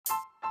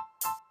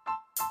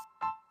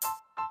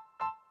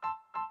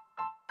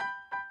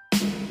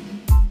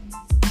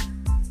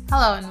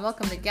Hello and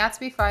welcome to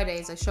Gatsby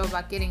Fridays, a show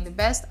about getting the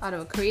best out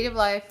of a creative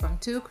life from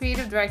two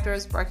creative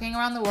directors working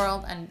around the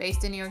world and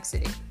based in New York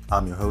City.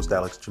 I'm your host,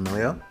 Alex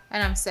Tremilio.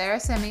 And I'm Sarah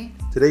Semi.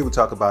 Today we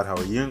talk about how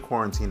a year in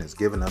quarantine has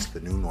given us the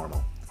new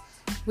normal.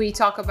 We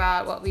talk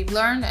about what we've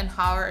learned and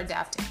how we're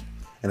adapting.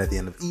 And at the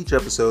end of each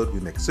episode, we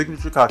make a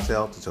signature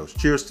cocktail to toast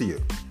cheers to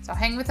you. So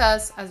hang with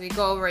us as we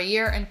go over a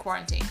year in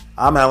quarantine.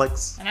 I'm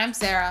Alex. And I'm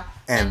Sarah.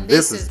 And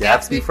this is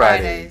Gatsby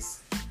Fridays.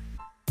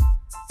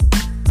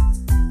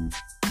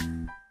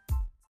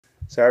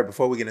 Sarah,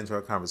 before we get into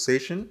our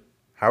conversation,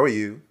 how are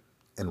you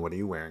and what are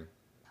you wearing?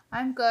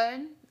 I'm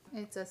good.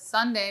 It's a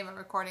Sunday, we're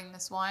recording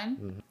this one.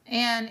 Mm-hmm.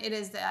 And it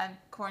is the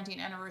quarantine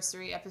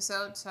anniversary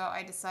episode, so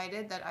I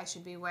decided that I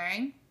should be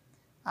wearing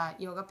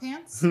yoga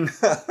pants and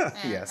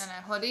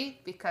a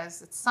hoodie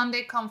because it's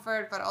Sunday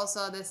comfort, but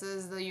also this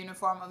is the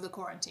uniform of the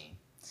quarantine.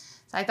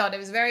 So I thought it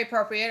was very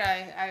appropriate.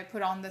 I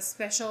put on the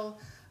special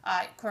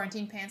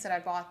quarantine pants that I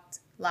bought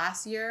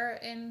last year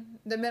in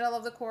the middle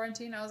of the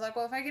quarantine. I was like,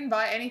 well, if I can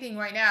buy anything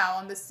right now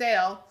on the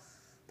sale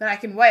that I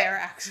can wear,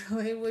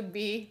 actually, it would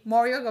be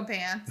more yoga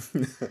pants.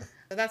 So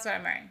that's what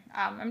I'm wearing.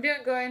 I'm doing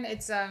good.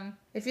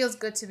 It feels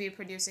good to be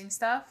producing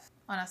stuff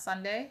on a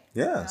Sunday.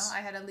 Yes. You know,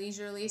 I had a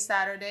leisurely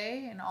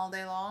Saturday and all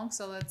day long.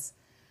 So it's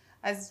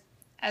as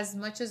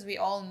much as we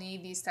all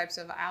need these types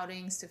of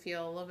outings to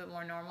feel a little bit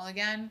more normal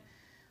again,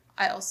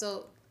 I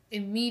also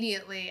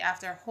immediately,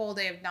 after a whole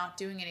day of not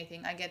doing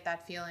anything, I get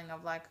that feeling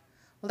of like,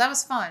 well, that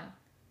was fun,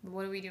 but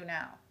what do we do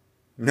now?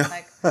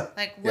 Like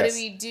what do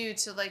we do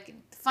to, like,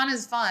 fun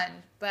is fun,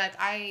 but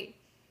I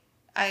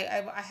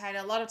had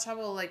a lot of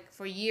trouble, like,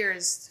 for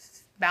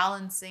years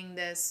balancing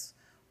this,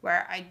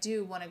 where I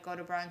do want to go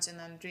to brunch and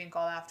then drink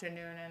all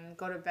afternoon and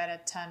go to bed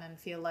at 10 and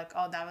feel like,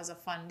 oh, that was a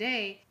fun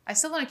day. I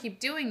still want to keep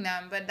doing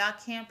them, but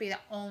that can't be the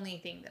only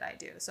thing that I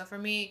do. So for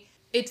me,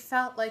 it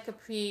felt like a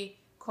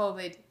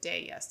pre-COVID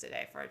day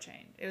yesterday for a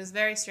change. It was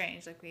very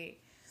strange.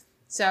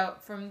 So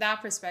from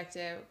that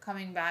perspective,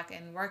 coming back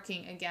and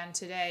working again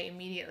today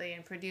immediately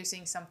and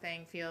producing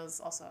something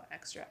feels also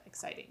extra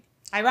exciting.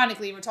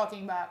 Ironically, we're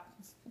talking about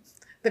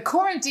the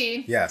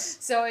quarantine. Yes.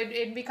 So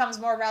it becomes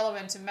more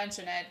relevant to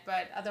mention it.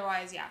 But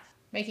otherwise, yeah,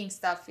 making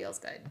stuff feels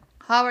good.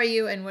 How are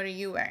you and what are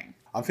you wearing?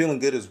 I'm feeling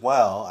good as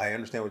well. I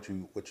understand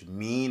what you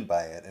mean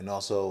by it, and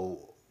also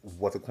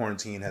what the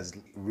quarantine has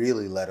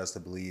really led us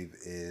to believe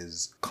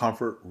is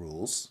comfort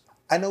rules.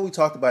 I know we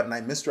talked about it and I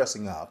miss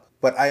dressing up,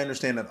 but I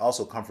understand that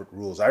also comfort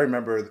rules. I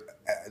remember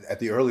at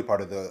the early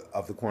part of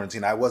the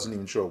quarantine, I wasn't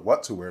even sure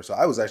what to wear. So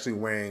I was actually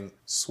wearing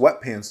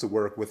sweatpants to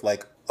work with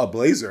like a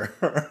blazer.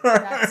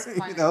 That's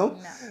funny. You know?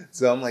 No.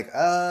 So I'm like,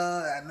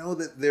 I know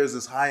that there's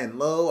this high and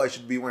low. I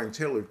should be wearing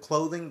tailored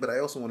clothing, but I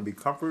also want to be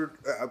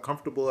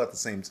comfortable at the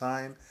same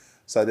time.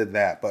 So I did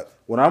that. But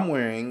what I'm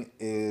wearing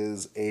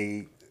is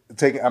I'm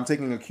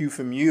taking a cue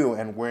from you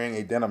and wearing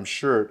a denim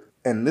shirt.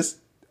 And this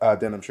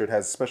denim shirt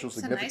has special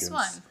significance. It's a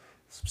nice one.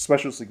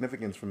 Special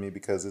significance for me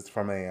because it's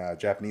from a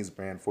Japanese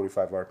brand,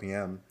 45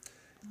 RPM.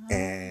 Oh.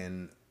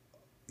 And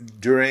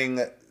during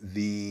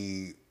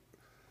the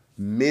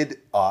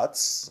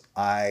mid-aughts,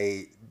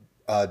 I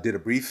did a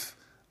brief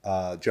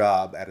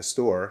job at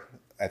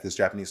this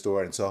Japanese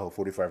store in Soho,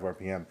 45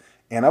 RPM.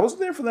 And I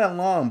wasn't there for that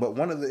long, but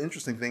one of the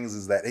interesting things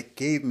is that it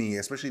gave me,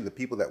 especially the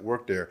people that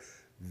work there,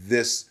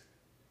 this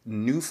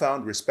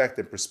newfound respect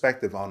and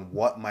perspective on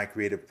what my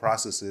creative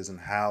process is and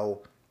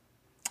how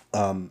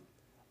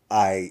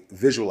I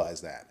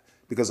visualize that,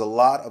 because a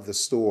lot of the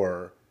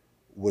store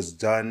was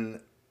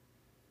done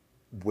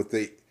with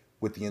the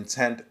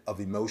intent of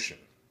emotion.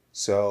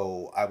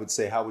 So I would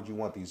say, how would you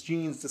want these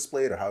jeans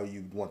displayed, or how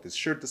you want this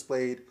shirt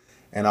displayed?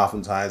 And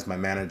oftentimes my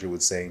manager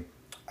would say,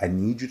 I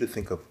need you to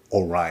think of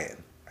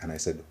Orion. And I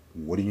said,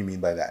 what do you mean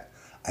by that?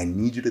 I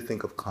need you to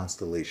think of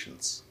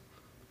constellations.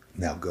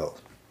 Now go.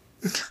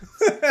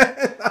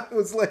 I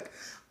was like,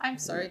 I'm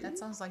sorry, that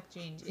sounds like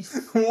G&G.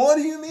 What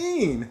do you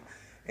mean?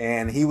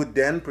 And he would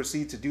then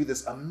proceed to do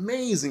this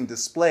amazing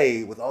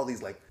display with all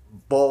these like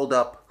balled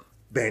up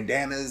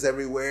bandanas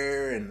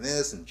everywhere and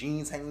this and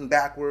jeans hanging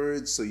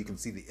backwards so you can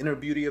see the inner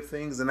beauty of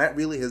things. And that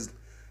really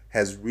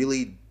has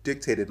really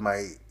dictated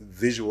my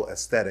visual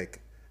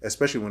aesthetic,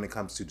 especially when it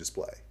comes to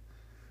display.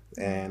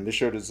 And this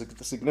shirt is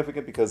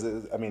significant because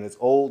it's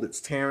old,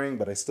 it's tearing,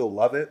 but I still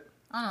love it.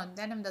 Oh, no,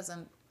 denim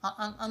doesn't.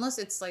 Unless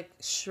it's like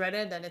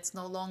shredded and it's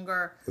no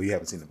longer. Well, you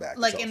haven't seen the back.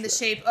 Like in the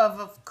shape of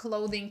a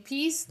clothing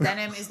piece.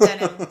 Denim is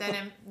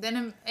denim.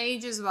 Denim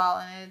ages well,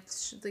 and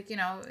it's like, you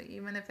know,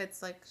 even if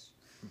it's like.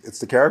 It's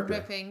the character.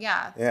 Ripping,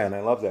 yeah. Yeah, and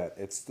I love that.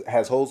 It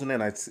has holes in it.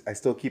 And I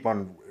still keep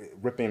on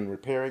ripping and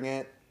repairing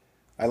it.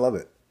 I love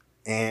it.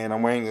 And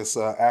I'm wearing this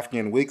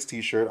Afghan Wigs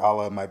t-shirt, a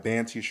la my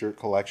band t-shirt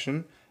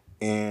collection.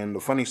 And the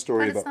funny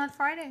story But it's not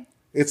Friday.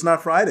 It's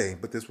not Friday,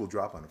 but this will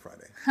drop on a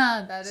Friday.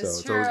 That is true. So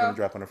it's always going to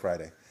drop on a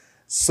Friday.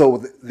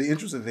 So the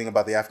interesting thing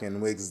about the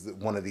Afghan Wigs is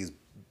one of these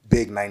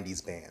big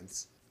 90s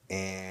bands.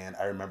 And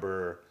I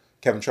remember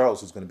Kevin Charles,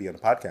 who's going to be on the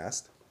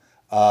podcast,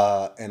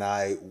 and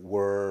I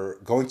were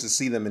going to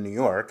see them in New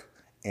York.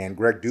 And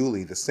Greg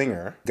Dooley, the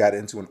singer, got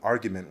into an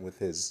argument with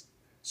his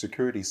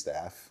security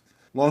staff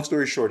Long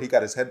story short, he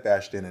got his head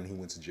bashed in and he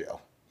went to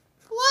jail.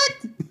 What?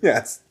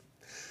 Yes.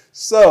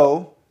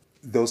 So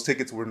those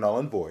tickets were null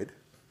and void.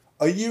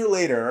 A year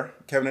later,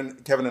 Kevin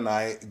and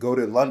I go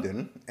to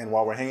London, and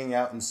while we're hanging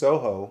out in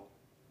Soho,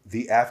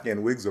 the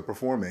Afghan Wigs are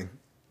performing.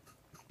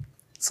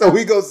 So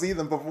we go see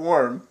them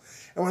perform,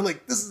 and we're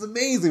like, "This is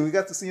amazing! We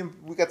got to see him.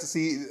 We got to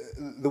see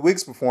the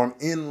Wigs perform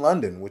in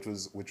London, which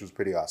was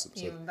pretty awesome."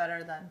 So, Even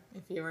better than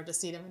if you were to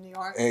see them in New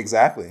York.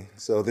 exactly.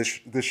 So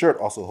this shirt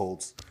also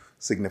holds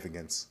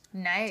significance.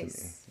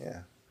 Nice.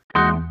 Yeah.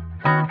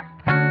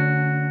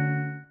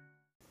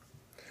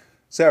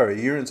 Sarah,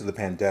 you're into the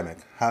pandemic.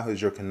 How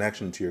has your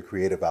connection to your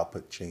creative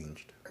output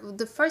changed?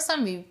 The first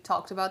time we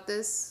talked about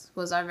this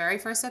was our very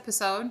first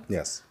episode.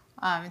 Yes.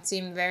 It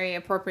seemed very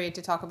appropriate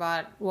to talk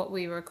about what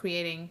we were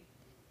creating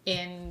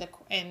in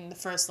the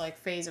first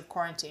phase of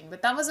quarantine.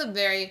 But that was at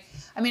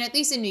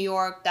least in New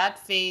York, that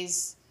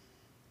phase,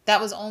 that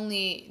was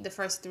only the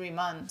first 3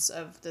 months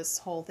of this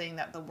whole thing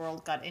that the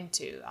world got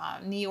into.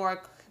 New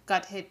York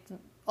got hit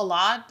a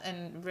lot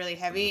and really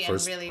heavy,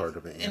 and really part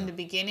of it, yeah. In the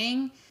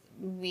beginning.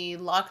 We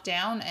locked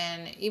down,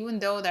 and even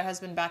though there has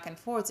been back and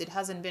forth, it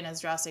hasn't been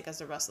as drastic as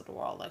the rest of the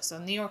world. So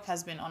New York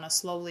has been on a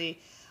slowly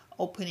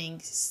opening.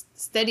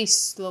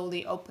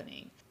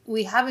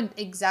 We haven't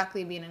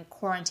exactly been in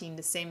quarantine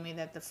the same way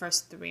that the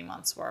first 3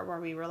 months were, where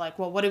we were like,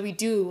 well, what do we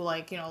do?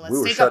 Let's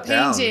take up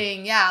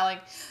painting. Yeah,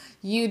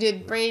 you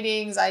did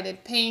braidings, I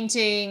did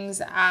paintings.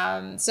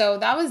 So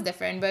that was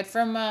different. But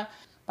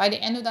by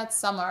the end of that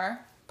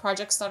summer,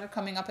 projects started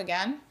coming up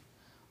again.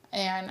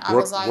 And I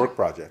was like... Work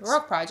projects.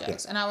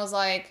 Yes. And I was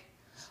like,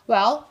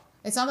 well,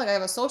 it's not like I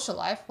have a social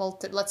life. Well,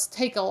 let's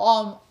take them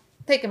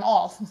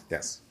all.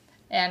 Yes.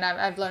 And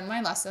I've learned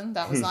my lesson.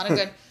 That was not a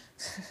good...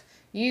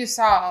 You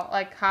saw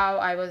how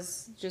I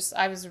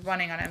was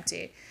running on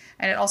empty.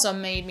 And it also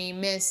made me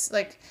miss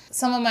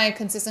some of my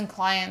consistent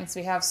clients.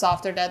 We have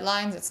softer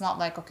deadlines. It's not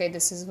okay,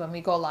 this is when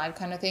we go live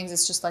kind of things.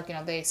 It's just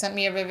they sent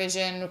me a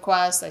revision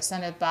request. I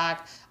sent it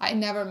back. I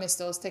never miss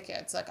those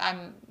tickets.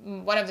 I'm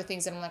one of the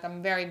things that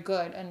I'm very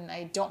good, and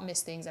I don't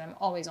miss things, and I'm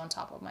always on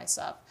top of my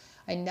stuff.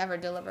 I never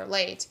deliver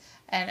late.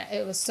 And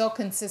it was so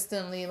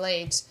consistently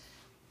late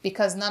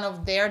because none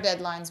of their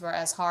deadlines were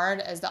as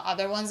hard as the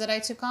other ones that I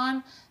took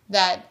on,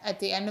 that at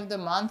the end of the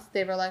month,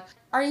 they were like,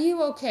 are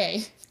you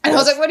okay? And I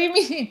was like, what do you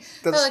mean?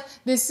 They're like,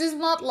 this is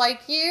not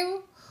like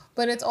you,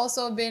 but it's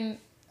also been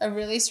a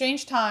really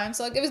strange time.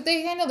 So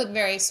they handled it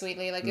very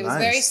sweetly. It was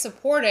very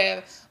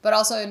supportive, but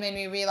also it made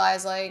me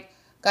realize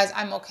guys,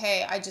 I'm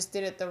okay. I just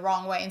did it the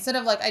wrong way. Instead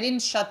of I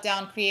didn't shut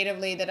down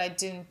creatively that I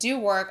didn't do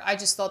work. I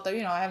just thought that,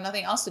 I have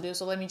nothing else to do.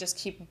 So let me just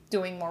keep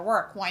doing more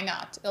work. Why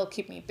not? It'll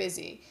keep me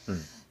busy.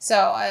 So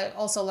I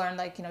also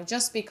learned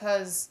just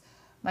because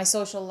my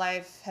social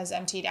life has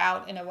emptied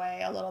out in a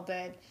way a little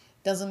bit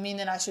doesn't mean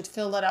that I should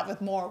fill that up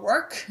with more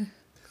work.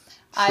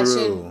 I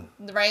should,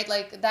 right?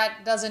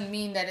 That doesn't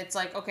mean that it's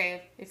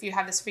okay, if you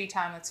have this free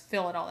time, let's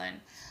fill it all in.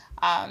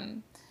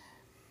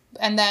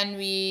 And then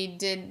we've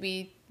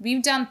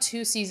done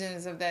 2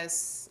 seasons of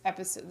this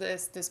episode,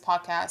 this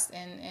podcast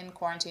in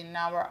quarantine.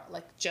 Now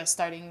we're just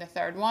starting the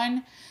 3rd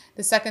one.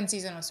 The 2nd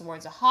season was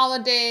towards the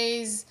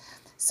holidays.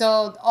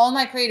 So all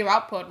my creative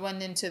output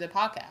went into the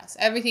podcast.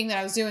 Everything that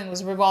I was doing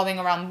was revolving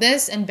around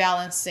this and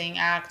balancing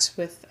act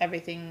with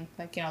everything,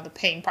 the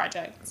paying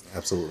projects.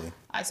 Absolutely.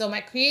 So my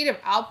creative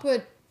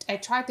output, I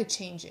tried to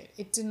change it.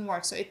 It didn't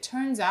work. So it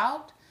turns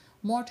out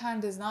more time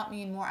does not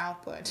mean more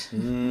output. For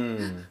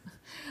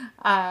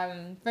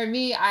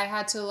me, I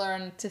had to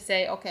learn to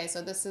say, okay,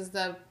 so this is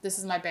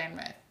my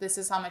bandwidth. This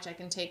is how much I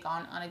can take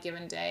on a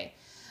given day.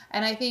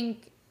 And I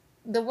think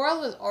the world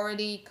was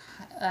already,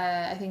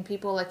 I think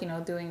people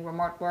doing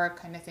remote work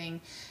kind of thing.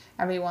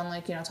 Everyone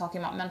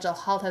talking about mental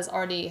health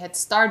had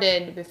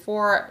started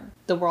before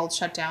the world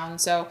shut down.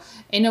 So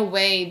in a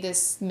way,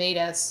 this made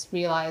us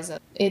realize that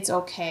it's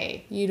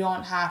okay. You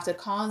don't have to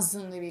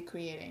constantly be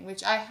creating,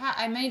 which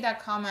I made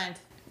that comment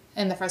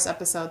in the first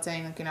episode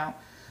saying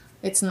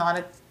it's not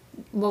a,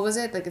 what was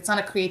it? It's not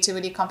a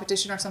creativity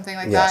competition or something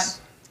like that.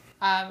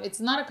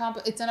 It's not a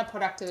productivity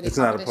competition. It's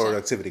not a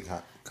productivity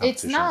competition.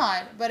 It's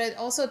not, but it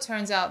also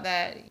turns out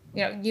that,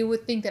 you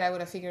would think that I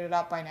would have figured it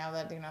out by now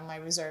that, my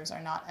reserves are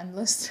not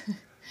endless.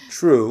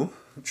 True.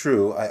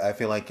 I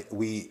feel like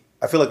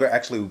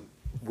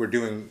we're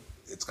doing,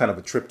 it's kind of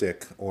a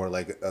triptych or a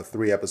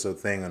 3-episode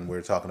thing, and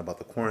we're talking about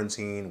the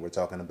quarantine. We're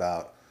talking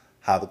about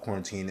how the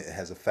quarantine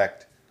has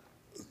affected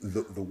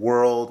the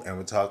world, and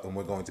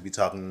we're going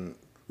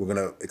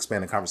to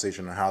expand the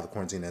conversation on how the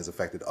quarantine has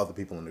affected other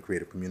people in the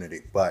creative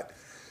community. But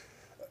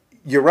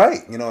you're right.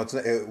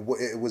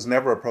 It was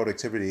never a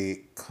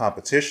productivity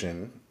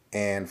competition.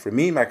 And for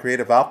me, my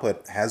creative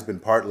output has been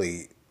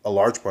a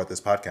large part,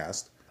 this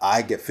podcast.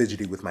 I get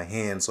fidgety with my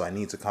hands, so I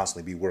need to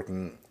constantly be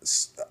working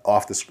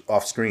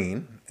off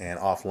screen and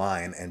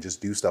offline and just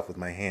do stuff with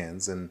my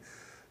hands. And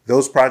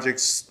those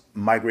projects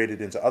migrated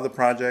into other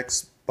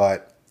projects,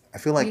 but I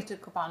feel like... You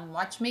took upon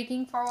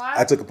watchmaking for a while?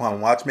 I took upon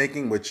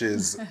watchmaking, which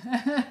is...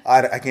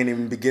 I can't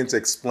even begin to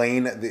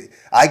explain.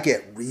 I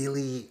get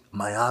really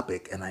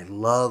myopic, and I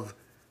love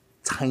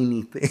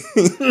tiny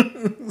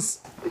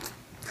things.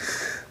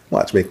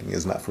 Watchmaking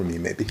is not for me,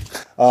 maybe.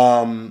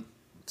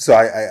 So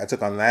I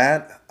took on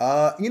that,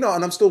 and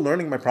I'm still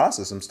learning my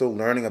process. I'm still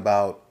learning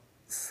about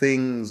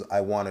things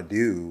I want to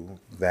do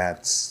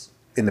that's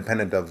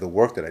independent of the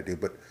work that I do.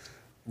 But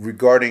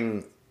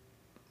regarding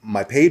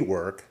my paid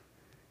work,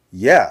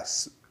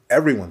 yes,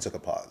 everyone took a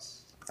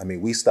pause. I mean,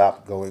 we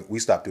stopped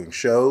doing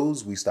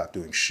shows, we stopped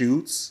doing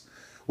shoots,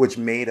 which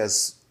made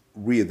us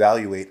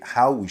reevaluate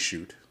how we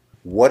shoot,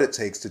 what it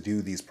takes to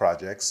do these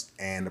projects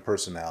and the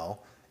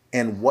personnel,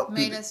 and what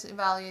made us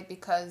evaluate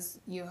because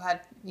you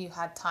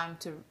had time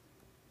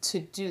to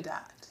do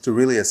that. To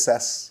really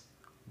assess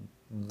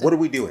what are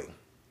we doing?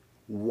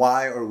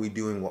 Why are we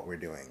doing what we're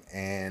doing?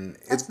 And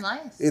that's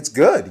nice. It's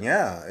good,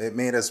 yeah. It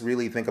made us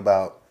really think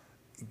about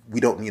we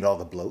don't need all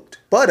the bloat.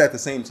 But at the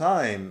same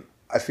time,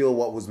 I feel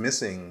what was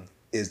missing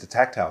is the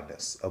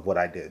tactileness of what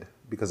I did,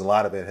 because a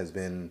lot of it has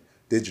been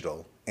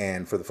digital.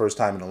 And for the first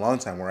time in a long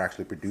time, we're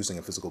actually producing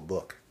a physical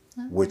book,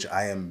 which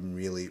I am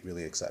really,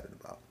 really excited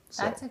about.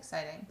 So that's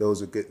exciting.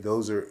 Those are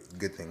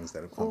good things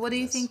that have come. Well, what do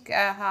you think?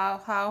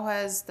 How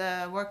has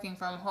the working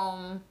from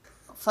home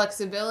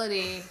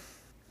flexibility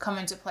come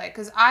into play?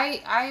 Because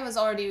I was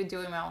already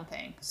doing my own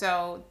thing,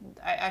 so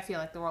I feel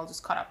like the world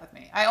just caught up with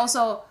me. I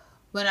also,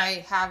 when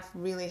I have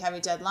really heavy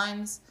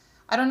deadlines,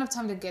 I don't have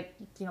time to get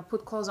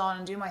put clothes on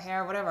and do my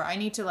hair, whatever. I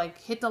need to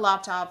hit the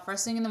laptop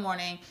first thing in the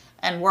morning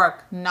and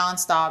work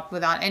nonstop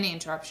without any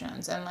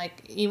interruptions. And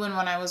even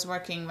when I was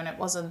working, when it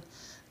wasn't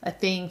a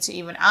thing to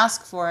even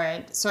ask for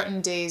it,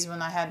 certain days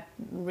when I had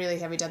really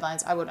heavy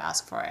deadlines, I would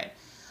ask for it.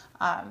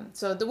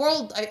 So the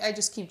world, I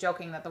just keep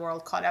joking that the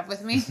world caught up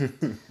with me,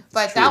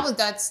 but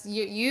that's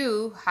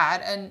you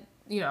had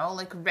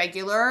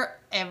regular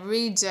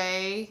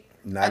everyday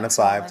 9 to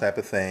 5 type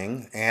of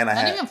thing, and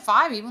not even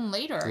 5, even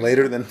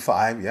later than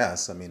 5.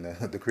 Yes, I mean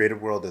the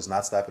creative world does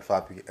not stop at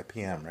 5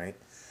 p.m. right?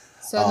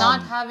 So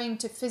not having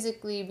to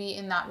physically be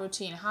in that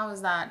routine, how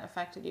has that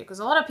affected you? Because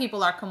a lot of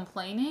people are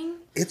complaining.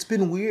 It's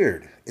been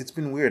weird,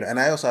 and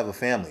I also have a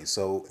family,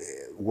 so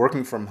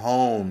working from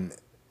home,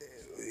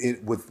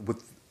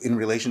 in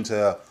relation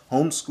to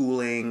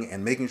homeschooling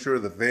and making sure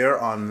that they're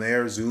on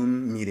their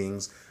Zoom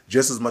meetings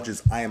just as much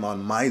as I am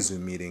on my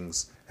Zoom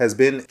meetings has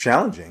been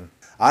challenging.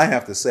 I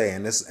have to say,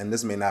 and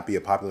this may not be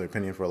a popular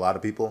opinion for a lot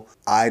of people,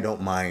 I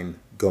don't mind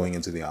going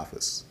into the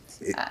office.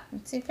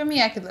 See, for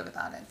me, I could live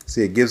without it.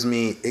 See,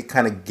 it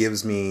kind of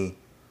gives me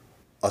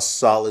a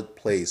solid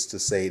place to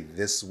say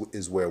this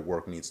is where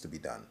work needs to be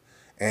done.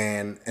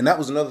 And that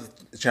was another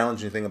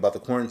challenging thing about the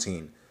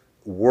quarantine.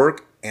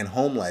 Work and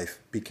home life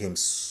became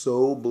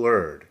so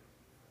blurred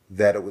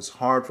that it was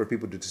hard for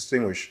people to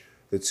distinguish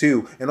the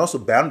two, and also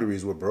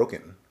boundaries were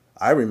broken.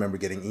 I remember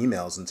getting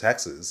emails and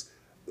texts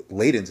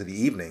late into the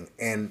evening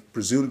and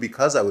presumed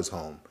because I was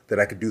home that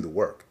I could do the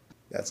work.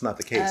 That's not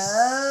the case.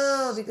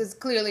 Oh, because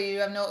clearly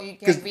you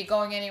can't be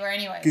going anywhere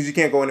anyway. Because you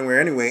can't go anywhere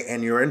anyway,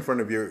 and you're in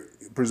front of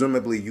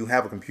presumably you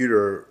have a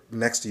computer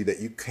next to you that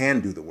you can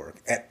do the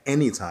work at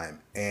any time.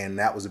 And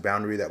that was a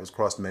boundary that was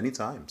crossed many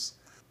times.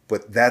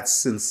 But that's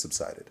since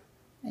subsided.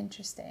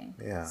 Interesting.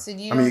 Yeah. So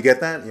you get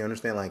that? You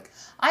understand?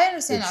 I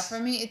understand that. For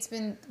me, it's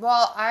been,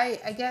 well,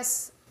 I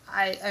guess,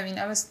 I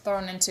was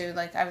thrown into,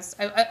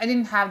 I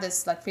didn't have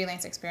this,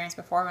 freelance experience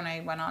before when I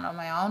went on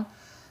my own.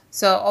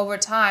 So over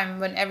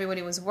time, when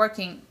everybody was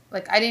working,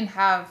 I didn't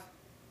have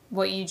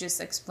what you just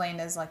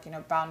explained as,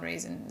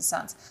 boundaries in a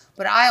sense.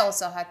 But I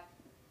also had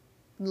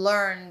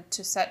learned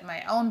to set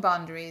my own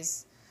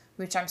boundaries,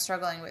 which I'm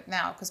struggling with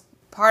now. Because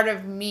part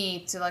of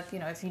me to,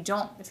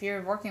 if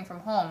you're working from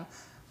home,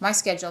 my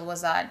schedule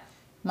was that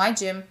my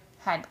gym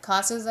had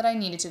classes that I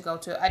needed to go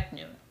to at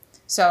noon.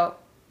 So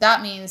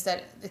that means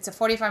that it's a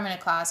 45-minute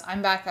class.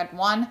 I'm back at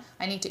 1.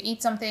 I need to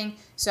eat something.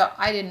 So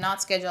I did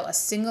not schedule a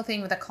single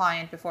thing with a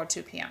client before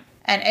 2 p.m.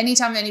 And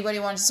anytime anybody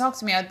wanted to talk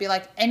to me, I'd be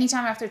like,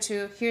 anytime after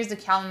 2, here's the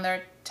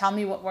calendar. Tell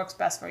me what works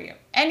best for you.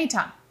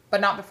 Anytime, but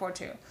not before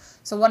 2.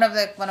 So one of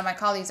my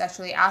colleagues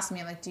actually asked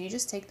me, do you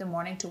just take the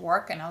morning to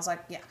work? And I was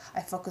like, yeah, I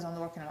focus on the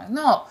work. And I'm like,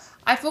 no,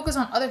 I focus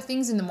on other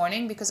things in the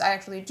morning because I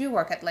actually do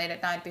work late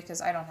at night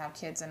because I don't have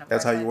kids. And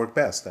that's how you work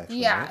best, actually.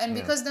 Yeah, right? and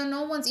because then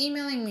no one's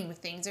emailing me with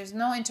things. There's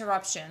no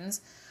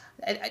interruptions.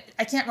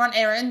 I can't run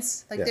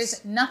errands. Yes.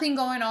 There's nothing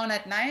going on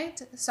at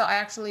night. So I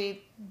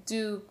actually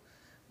do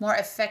more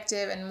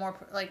effective and more,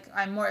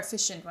 I'm more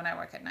efficient when I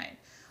work at night.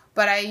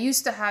 But I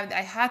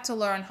had to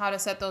learn how to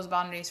set those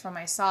boundaries for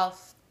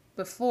myself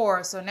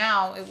before, so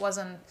now it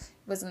wasn't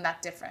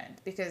that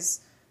different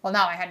because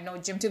now I had no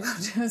gym to go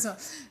to, so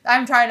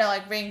I'm trying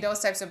to bring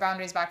those types of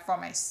boundaries back for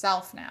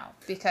myself now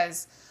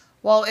because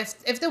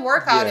if the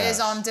workout is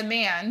on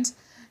demand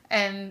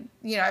and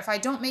if I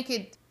don't make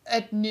it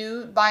at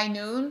by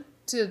noon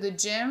to the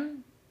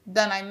gym,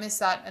 then I miss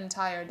that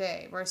entire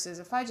day. Versus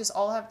if I just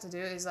all have to do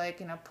is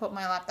put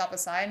my laptop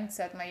aside and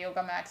set my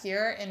yoga mat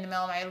here in the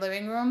middle of my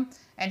living room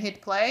and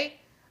hit play,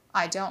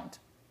 I don't.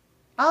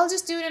 I'll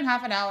just do it in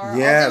half an hour.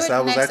 Yes, I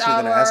was actually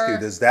going to ask you,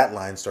 does that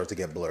line start to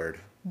get blurred?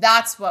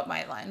 That's what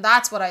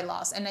that's what I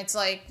lost. And it's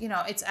like,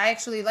 it's, I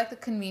actually like the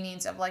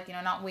convenience of like,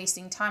 not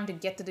wasting time to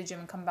get to the gym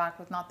and come back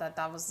with, not that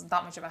that was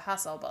that much of a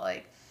hassle, but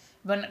like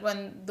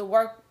when the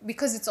work,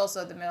 because it's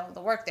also the middle of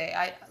the workday,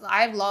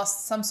 I've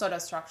lost some sort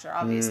of structure,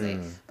 obviously,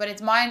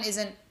 but mine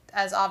isn't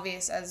as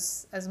obvious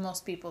as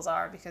most people's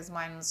are, because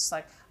mine was just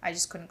like, I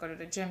just couldn't go to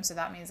the gym. So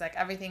that means like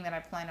everything that I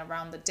plan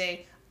around the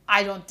day,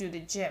 I don't do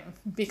the gym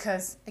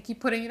because I keep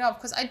putting it off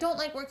because I don't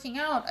like working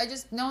out. I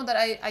just know that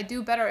I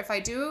do better if I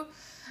do.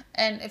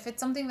 And if it's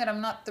something that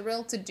I'm not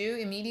thrilled to do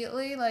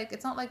immediately, like,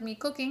 it's not like me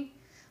cooking.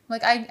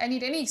 Like, I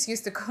need any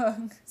excuse to cook.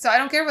 So I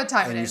don't care what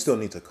time it is. And you still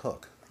need to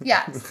cook.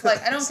 Yes.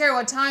 Like, I don't care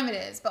what time it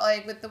is. But,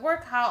 like, with the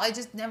workout, I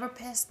just never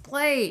pressed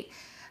play.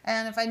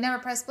 And if I never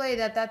pressed play,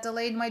 that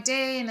delayed my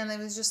day. And then it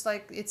was just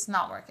like, it's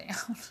not working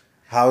out.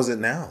 How is it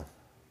now?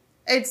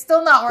 It's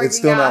still not working out. It's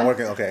still not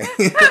working. Okay.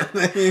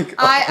 There you go.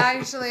 I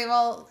actually,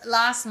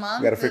 last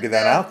month. You got to figure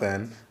that out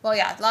then. Well,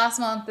 yeah, last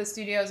month the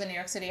studios in New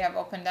York City have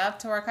opened up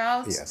to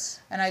workouts. Yes.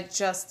 And I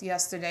just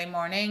yesterday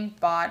morning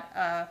bought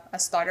a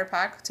starter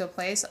pack to a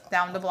place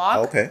down the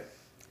block. Okay.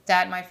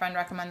 That my friend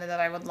recommended that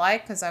I would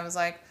like, because I was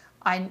like,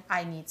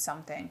 I need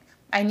something.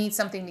 I need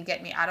something to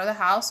get me out of the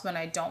house when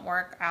I don't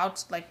work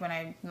out, like when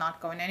I'm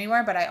not going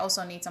anywhere. But I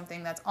also need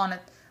something that's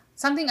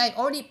something I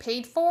already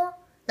paid for,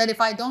 that if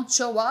I don't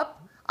show up,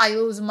 I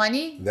lose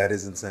money. That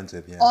is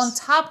incentive, yes. On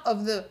top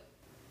of the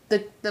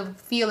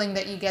feeling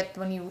that you get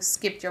when you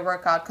skipped your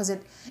workout, because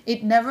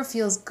it never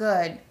feels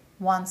good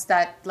once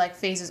that like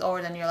phase is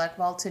over. Then you're like,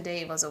 well,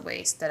 today was a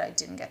waste that I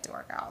didn't get to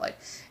work out. Like,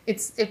 it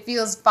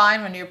feels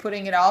fine when you're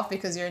putting it off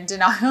because you're in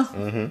denial.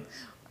 Mm-hmm.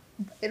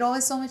 It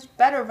always so much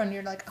better when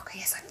you're like, okay,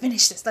 yes, I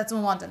finished this. Let's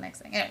move on to the next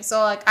thing. Anyway, so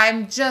like,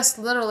 I'm just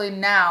literally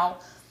now,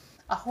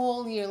 a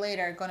whole year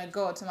later, gonna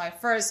go to my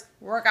first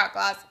workout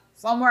class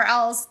somewhere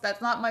else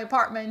that's not my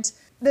apartment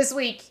this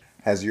week.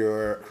 Has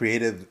your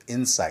creative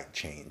insight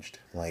changed?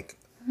 Like,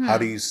 how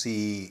do you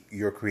see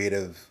your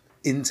creative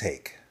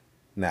intake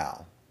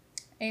now?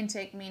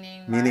 Intake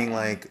meaning? Meaning,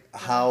 like,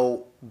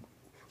 how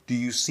do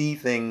you see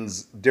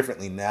things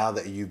differently now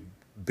that you've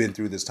been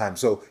through this time?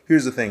 So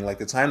here's the thing, like,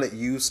 the time that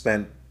you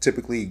spent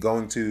typically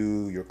going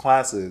to your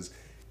classes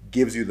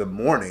gives you the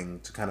morning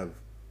to kind of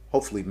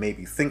hopefully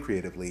maybe think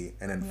creatively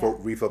and then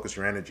refocus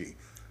your energy.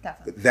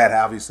 Definitely. That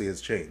obviously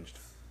has changed.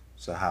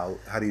 So how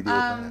do you deal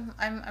with that?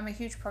 I'm a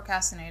huge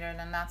procrastinator,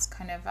 and that's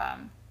kind of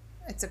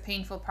it's a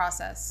painful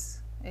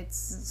process.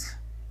 It's,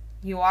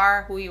 you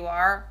are who you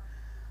are.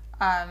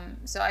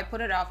 So I put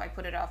it off.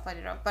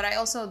 But I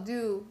also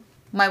do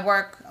my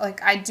work,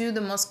 like, I do the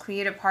most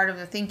creative part of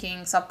the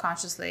thinking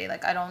subconsciously.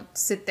 Like, I don't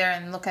sit there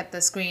and look at the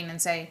screen and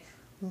say,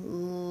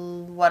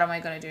 what am I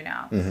going to do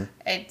now? Mm-hmm.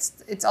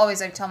 It's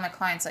always, I tell my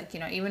clients, like,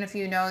 even if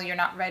you're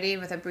not ready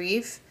with a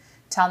brief,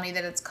 tell me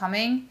that it's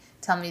coming.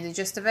 Tell me the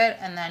gist of it,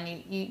 and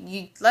then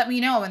you let me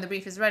know when the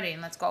brief is ready,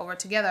 and let's go over it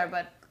together.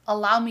 But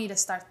allow me to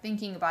start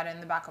thinking about it in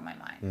the back of my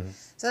mind. Mm-hmm.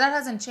 So that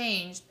hasn't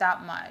changed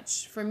that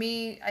much. For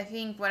me, I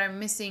think what I'm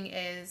missing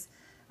is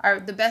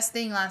the best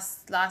thing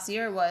last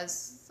year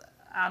was,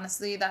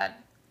 honestly,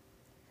 that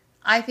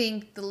I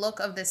think the look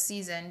of this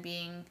season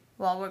being,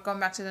 well, we're going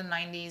back to the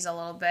 90s a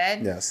little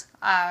bit. Yes.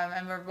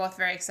 And we're both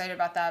very excited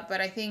about that.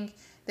 But I think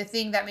the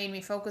thing that made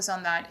me focus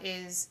on that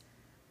is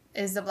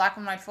the black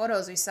and white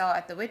photos we saw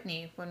at the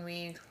Whitney when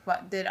we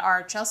did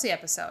our Chelsea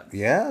episode.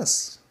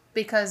 Yes.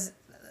 Because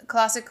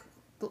classic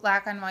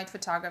black and white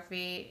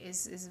photography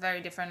is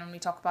very different when we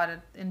talk about it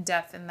in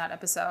depth in that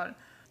episode.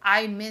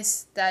 I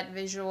miss that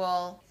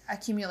visual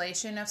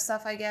accumulation of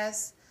stuff, I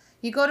guess.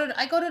 I go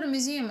to the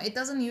museum. It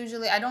doesn't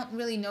usually, I don't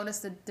really notice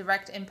the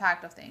direct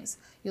impact of things.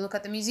 You look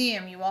at the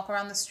museum, you walk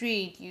around the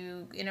street,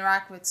 you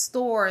interact with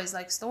stores.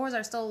 Like, stores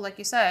are still, like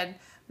you said,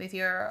 with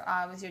your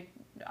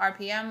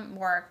RPM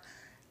work.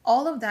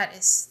 All of that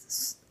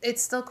it's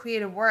still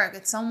creative work.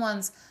 It's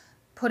someone's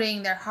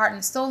putting their heart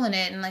and soul in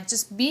it, and like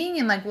just being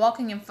and like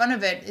walking in front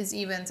of it is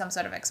even some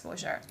sort of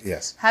exposure.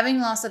 Yes. Having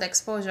lost that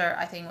exposure,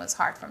 I think, was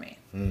hard for me.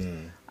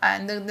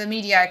 And the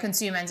media I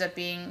consume ends up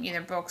being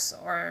either books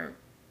or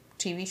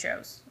TV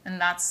shows,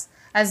 and that's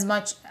as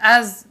much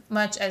as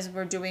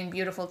we're doing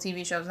beautiful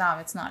TV shows now,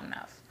 it's not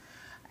enough.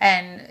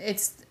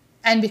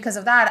 And because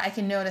of that, I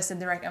can notice the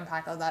direct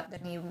impact of the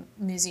new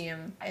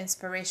museum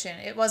inspiration.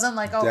 It wasn't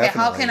like, okay,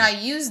 Definitely. How can I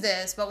use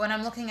this? But when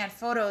I'm looking at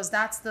photos,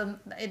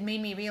 it made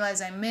me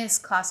realize I miss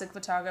classic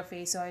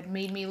photography. So it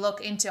made me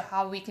look into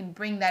how we can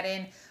bring that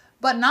in,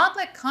 but not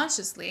like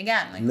consciously.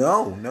 Again, like,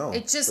 no.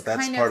 It's just but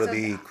that's kind part of of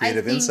the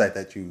creative insight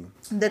that you.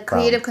 The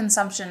creative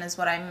consumption is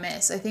what I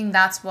miss. I think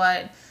that's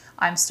what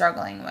I'm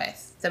struggling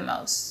with the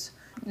most.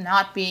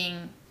 Not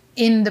being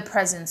in the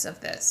presence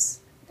of this.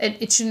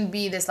 It shouldn't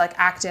be this like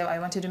active, I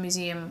went to the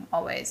museum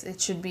always.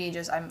 It should be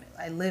just,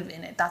 I live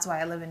in it. That's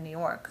why I live in New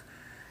York.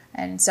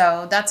 And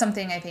so that's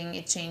something I think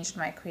it changed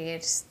my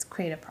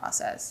creative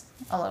process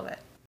a little bit.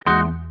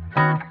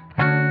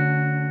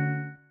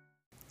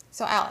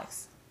 So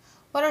Alex,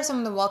 what are some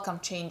of the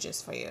welcome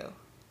changes for you?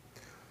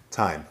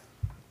 Time.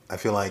 I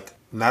feel like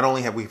not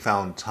only have we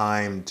found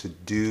time to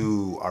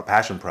do our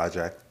passion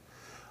project,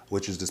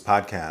 which is this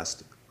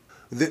podcast,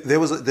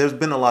 There's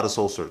been a lot of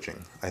soul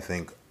searching. I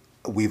think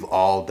we've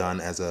all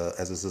done as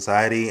a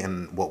society,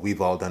 and what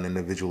we've all done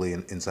individually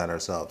inside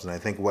ourselves. And I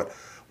think what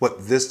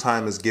this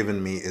time has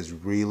given me is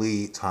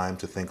really time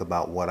to think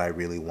about what I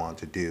really want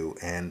to do.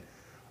 And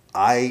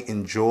I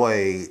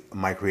enjoy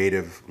my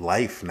creative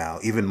life now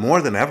even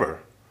more than ever.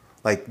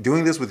 Like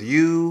doing this with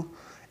you,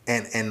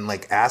 and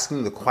like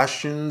asking the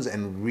questions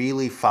and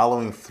really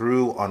following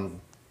through on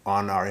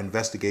our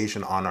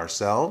investigation on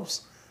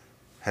ourselves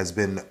has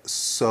been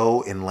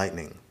so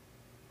enlightening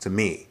to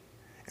me.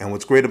 And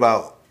what's great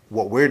about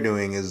what we're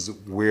doing is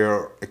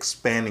we're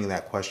expanding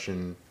that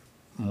question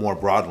more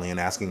broadly and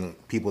asking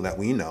people that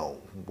we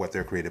know what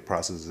their creative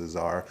processes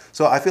are.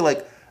 So I feel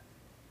like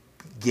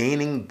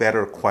gaining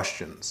better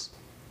questions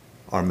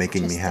are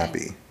making me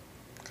Interesting. happy.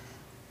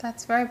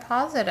 That's very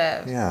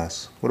positive.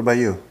 Yes. What about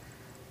you?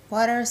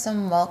 What are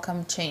some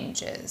welcome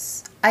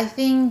changes? I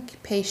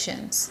think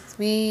patience.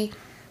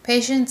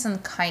 Patience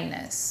and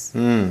kindness.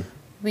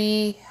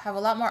 We have a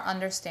lot more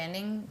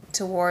understanding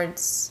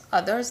towards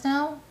others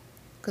now,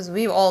 because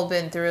we've all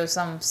been through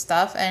some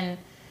stuff, and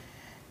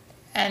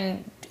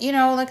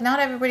like not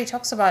everybody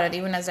talks about it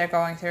even as they're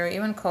going through,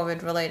 even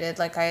COVID related.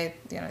 Like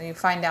you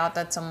find out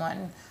that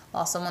someone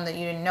lost someone that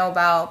you didn't know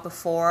about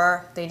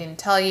before, they didn't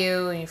tell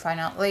you, and you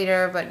find out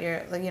later, but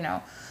you're like,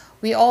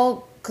 we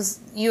all, because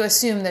you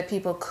assume that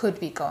people could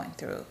be going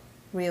through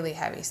really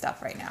heavy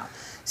stuff right now.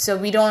 So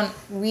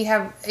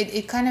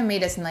it kind of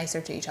made us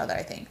nicer to each other,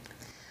 I think.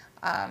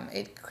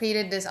 It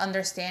created this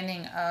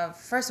understanding of,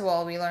 first of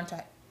all, we learned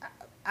to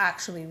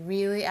actually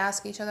really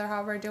ask each other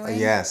how we're doing.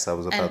 Yes, I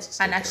was about to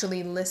say and that.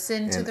 actually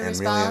listen to the And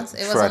response.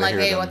 really It try wasn't to like,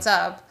 hear hey, them. what's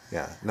up?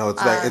 Yeah. No,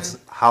 it's like it's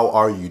how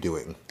are you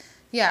doing?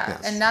 Yeah,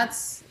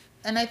 Yes.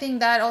 and I think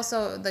that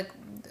also, like,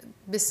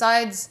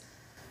 besides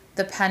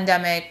the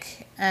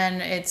pandemic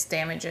and its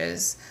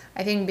damages,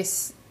 I think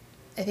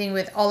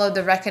with all of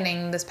the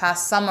reckoning this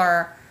past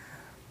summer,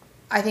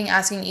 I think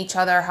asking each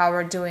other how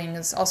we're doing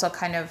is also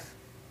kind of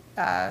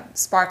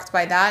sparked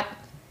by that.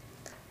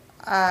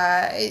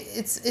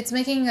 It's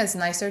making us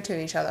nicer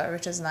to each other,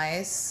 which is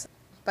nice.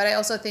 But I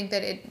also think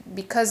that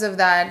because of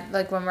that,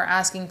 like when we're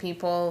asking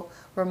people,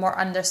 we're more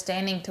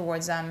understanding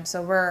towards them.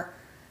 So we're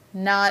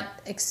not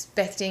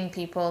expecting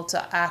people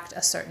to act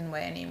a certain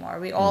way anymore.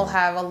 We all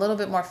have a little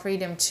bit more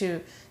freedom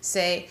to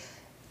say,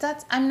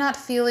 I'm not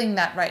feeling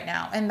that right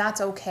now, and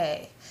that's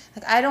okay.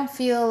 Like, I don't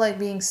feel like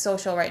being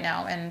social right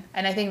now, and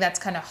I think that's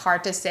kind of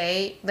hard to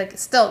say. Like,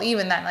 still,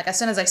 even then, like, as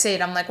soon as I say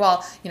it, I'm like,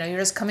 well, you're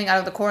just coming out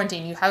of the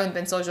quarantine, you haven't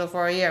been social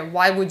for a year,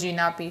 why would you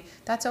not be?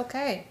 That's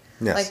okay.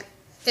 Yes.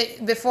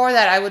 Like, before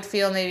that, I would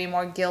feel maybe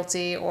more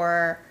guilty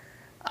or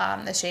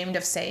ashamed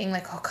of saying,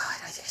 like, oh God,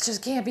 I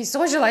just can't be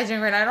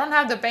socializing right now. I don't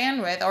have the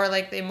bandwidth or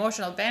like the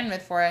emotional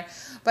bandwidth for it.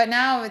 But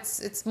now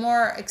it's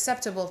more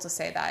acceptable to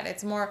say that.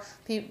 It's more,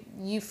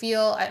 you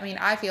feel, I mean,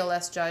 I feel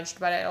less judged,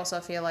 but I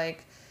also feel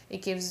like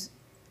it gives,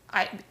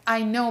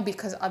 I know,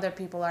 because other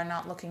people are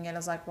not looking at it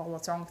as like, well,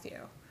 what's wrong with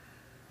you?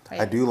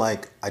 Right? I do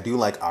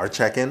like our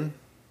check-in,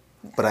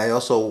 but I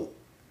also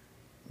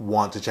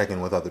want to check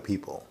in with other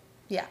people.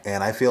 Yeah.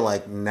 And I feel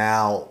like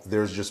now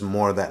there's just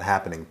more of that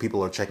happening.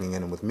 People are checking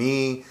in with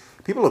me.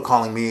 People are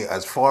calling me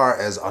as far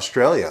as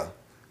Australia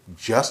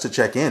just to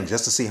check in,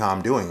 just to see how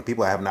I'm doing.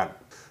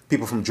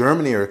 People from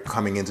Germany are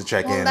coming in to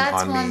check in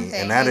that's on one me,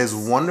 thing. and that is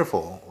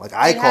wonderful. Like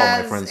I call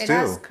my friends too.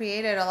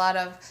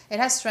 It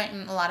has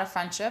strengthened a lot of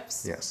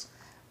friendships. Yes.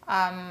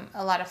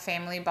 A lot of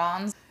family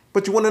bonds.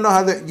 But you want to know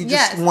how that you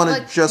just want to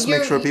like, just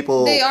make sure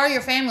people, they are your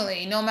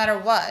family no matter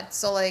what.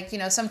 So like,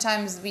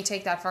 sometimes we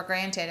take that for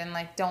granted and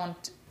like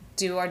don't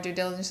do our due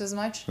diligence as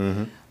much.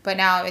 Mm-hmm. But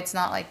now it's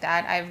not like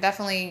that. I've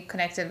definitely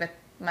connected with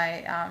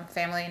my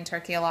family in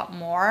Turkey a lot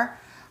more.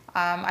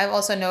 I've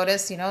also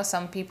noticed,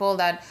 some people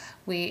that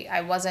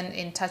I wasn't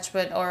in touch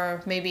with,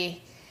 or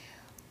maybe,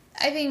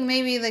 I think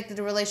maybe like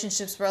the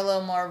relationships were a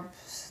little more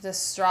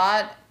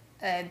distraught,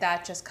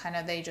 that just kind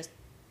of, they just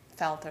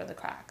fell through the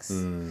cracks.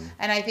 And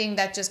I think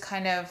that just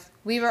kind of,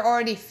 we were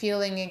already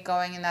feeling it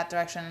going in that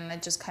direction, and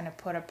it just kind of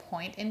put a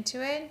point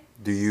into it.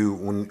 do you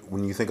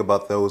when you think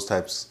about those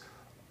types,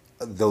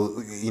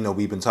 though,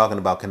 we've been talking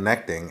about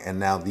connecting, and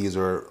now these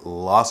are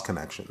lost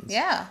connections.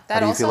 Yeah, that How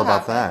do you also feel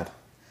about happened. that?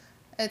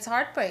 It's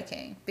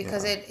heartbreaking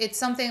because Yeah. it's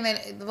something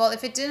that, well,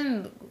 if we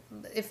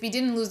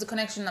didn't lose the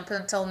connection up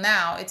until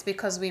now, it's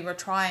because we were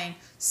trying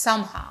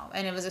somehow,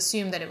 and it was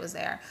assumed that it was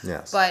there.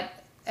 Yes. But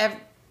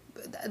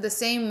the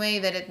same way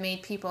that it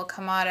made people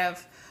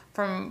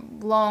from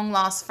long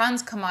lost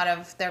friends come out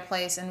of their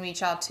place and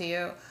reach out to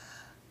you,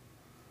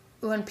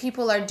 when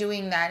people are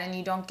doing that and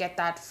you don't get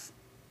that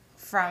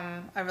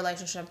from a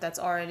relationship that's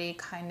already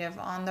kind of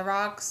on the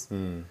rocks,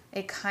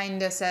 it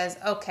kind of says,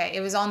 okay,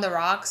 it was on the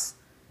rocks,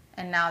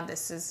 and now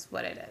this is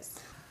what it is.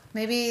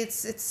 Maybe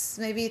it's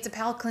a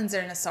palate cleanser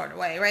in a sort of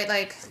way, right?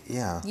 Like,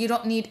 Yeah. you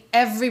don't need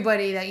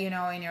everybody that you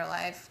know in your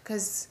life,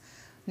 because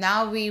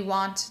now we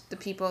want the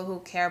people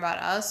who care about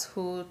us,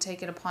 who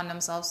take it upon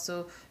themselves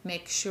to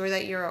make sure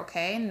that you're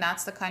okay, and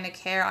that's the kind of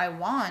care I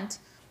want.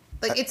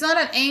 Like, it's not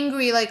an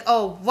angry, like,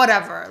 oh,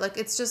 whatever. Like,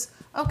 it's just,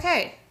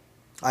 okay.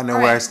 I know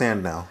All where I right.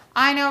 stand now.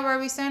 I know where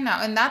we stand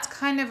now, and that's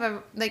kind of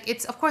a like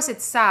it's of course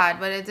it's sad,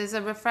 but it is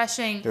a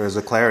refreshing There is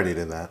a clarity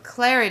to that.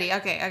 clarity.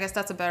 Okay, I guess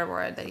that's a better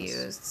word that you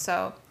used.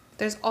 So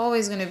there's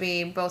always going to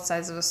be both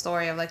sides of a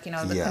story of like the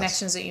Yes.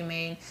 connections that you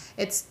made.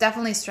 It's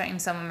definitely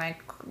strengthened some of my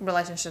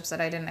relationships that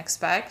I didn't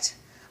expect.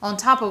 On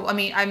top of, I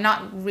mean, I'm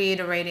not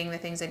reiterating the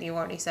things that you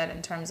already said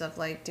in terms of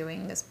like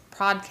doing this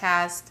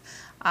podcast,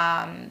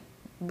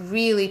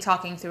 really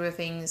talking through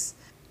things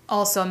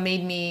also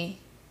made me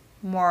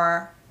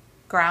more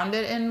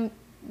grounded in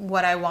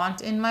what I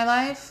want in my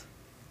life.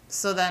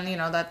 So then,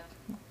 that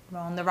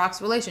on the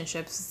rocks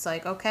relationships, it's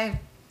like, okay,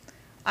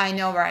 I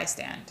know where I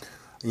stand.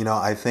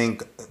 I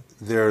think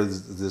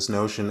there's this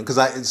notion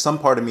because some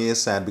part of me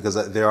is sad because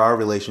there are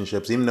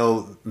relationships, even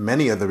though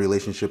many of the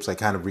relationships I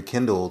kind of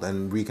rekindled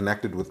and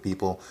reconnected with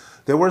people,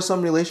 there were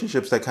some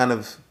relationships that kind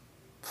of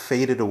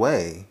faded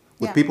away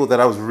with Yeah. people that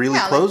I was really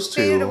close like,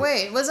 faded to.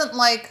 away. It wasn't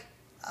like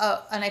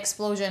an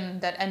explosion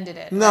that ended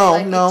it. No, right?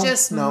 Like, no, it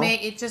just no.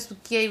 it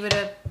just gave it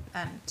a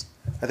end.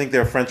 I think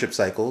there are friendship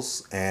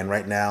cycles, and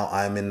right now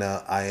I am in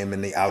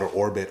the outer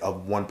orbit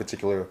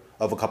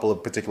of a couple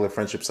of particular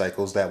friendship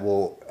cycles that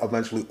will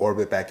eventually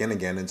orbit back in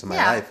again into my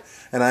Yeah.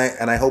 life, and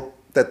I hope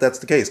that that's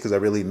the case because I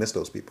really miss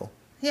those people.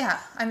 Yeah,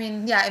 I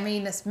mean,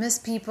 it's miss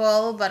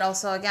people, but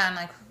also again,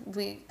 like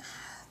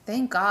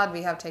thank God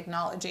we have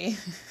technology.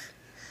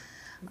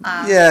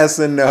 Yes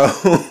and no.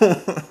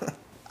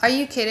 Are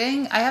you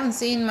kidding? I haven't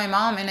seen my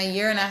mom in a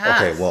year and a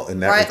half. Okay, well, in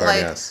that regard,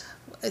 like, yes.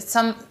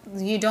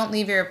 You don't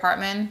leave your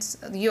apartment.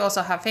 You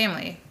also have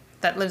family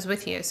that lives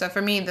with you. So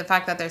for me, the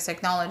fact that there's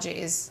technology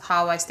is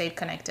how I stayed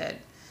connected.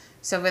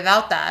 So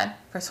without that,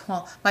 first of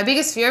all, my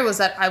biggest fear was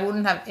that I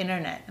wouldn't have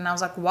internet, and I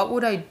was like, what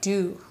would I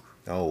do?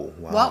 Oh,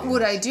 wow. What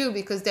would I do?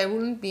 Because there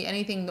wouldn't be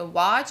anything to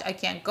watch. I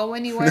can't go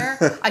anywhere.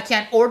 I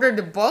can't order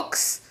the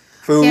books.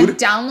 Food. Can't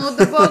download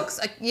the books.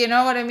 You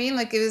know what I mean?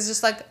 Like, it was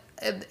just like,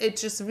 it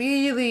just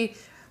really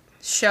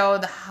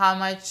showed how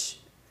much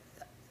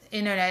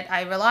internet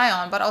I rely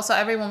on. But also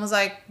everyone was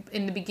like,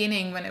 in the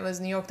beginning when it was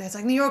New York, it's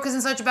like, New York is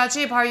in such a bad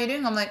shape. How are you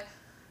doing? I'm like,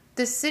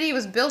 this city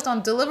was built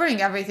on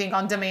delivering everything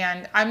on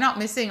demand. I'm not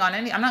missing on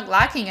I'm not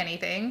lacking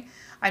anything.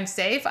 I'm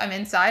safe. I'm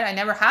inside. I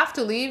never have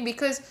to leave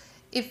because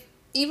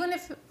even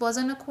if it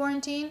wasn't a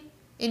quarantine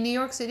in New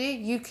York City,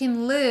 you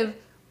can live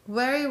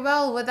very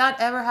well without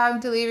ever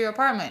having to leave your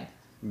apartment.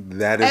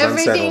 That is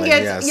unsettling,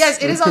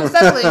 yes, it is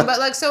unsettling, but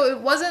like, so it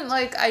wasn't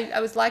like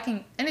I was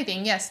lacking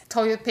anything. Yes,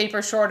 toilet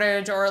paper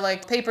shortage or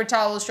like paper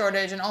towel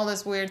shortage and all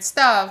this weird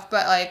stuff,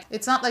 but like,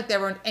 it's not like there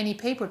weren't any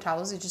paper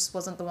towels, it just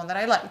wasn't the one that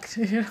I liked.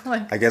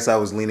 I guess I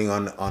was leaning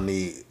on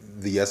the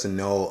yes and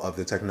no of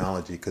the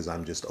technology because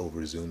I'm just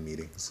over Zoom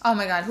meetings. Oh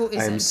my God, who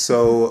isn't? I'm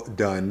so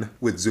done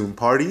with Zoom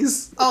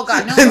parties. Oh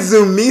God, no. And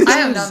Zoom meetings. I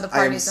haven't done the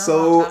parties in a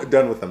long so time.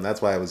 done with them.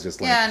 That's why I was just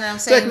like, Yeah, and I'm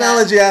saying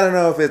technology. I don't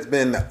know if it's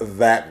been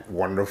that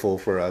wonderful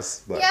for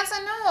us, but yes,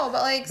 I know,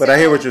 but like. But I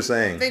hear what you're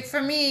saying. Like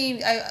for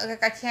me,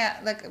 I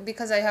can't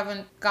because I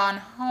haven't gone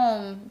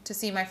home to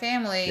see my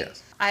family.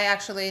 Yes. I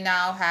actually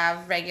now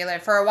have regular.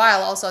 For a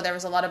while, also there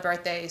was a lot of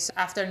birthdays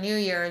after New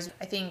Year's.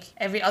 I think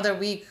every other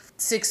week,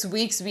 6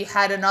 weeks, we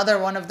had another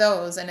one of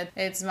those, and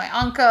it's my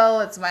uncle,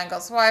 it's my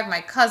uncle's wife,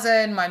 my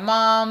cousin, my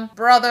mom,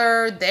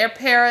 brother, their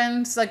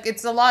parents. Like,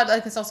 it's a lot.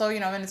 Like, it's also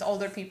when it's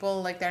older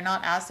people, like, they're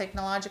not as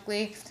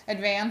technologically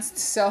advanced,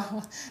 so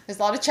there's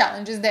a lot of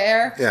challenges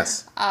there.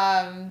 Yes.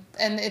 And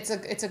it's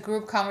a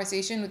group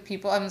conversation with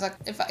people. I was like,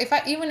 if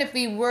I even if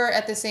we were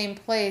at the same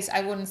place, I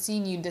wouldn't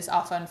seen you this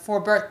often for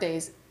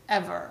birthdays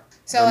ever.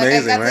 So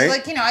Amazing, like, I got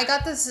right? to, I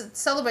got to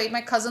celebrate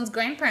my cousin's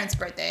grandparents'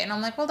 birthday, and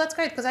I'm like, well, that's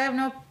great because I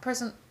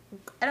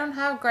don't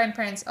have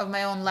grandparents of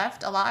my own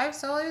left alive,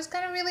 so it was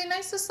kind of really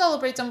nice to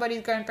celebrate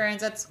somebody's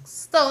grandparents that's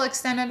still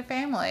extended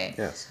family.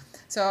 Yes.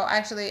 So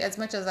actually, as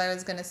much as I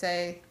was gonna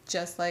say,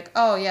 just like,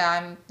 oh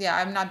yeah,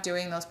 I'm not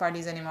doing those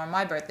parties anymore.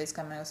 My birthday's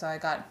coming up, so I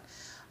got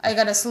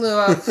a slew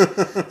of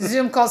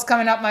Zoom calls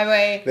coming up my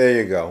way.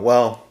 There you go.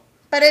 Well.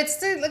 But it's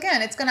still,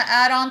 again, it's gonna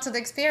add on to the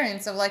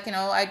experience of like,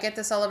 I get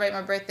to celebrate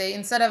my birthday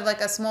instead of like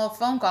a small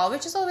phone call,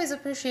 which is always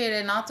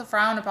appreciated, not to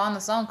frown upon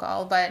the phone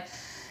call, but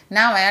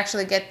now I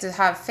actually get to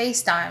have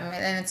FaceTime,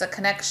 and it's a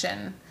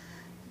connection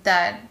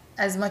that,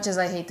 as much as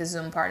I hate the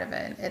Zoom part of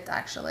it, it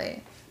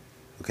actually.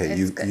 Okay,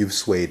 you've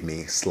swayed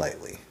me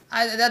slightly.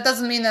 That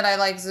doesn't mean that I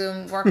like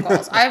Zoom work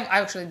calls. I've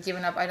actually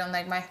given up. I don't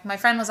like my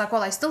friend was like,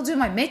 well, I still do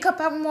my makeup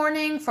every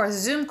morning for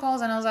Zoom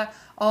calls, and I was like,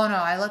 oh no,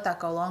 I let that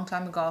go a long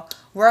time ago.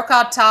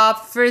 Workout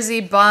top,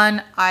 frizzy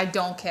bun, I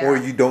don't care. Or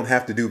you don't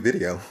have to do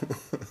video.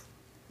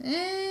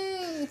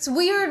 It's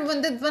weird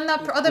when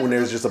that other when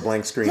there's just a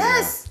blank screen.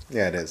 Yes.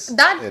 Yeah, it is.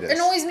 That it is.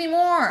 annoys me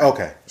more.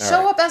 Okay. All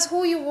Show right. up as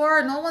who you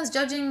were. No one's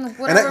judging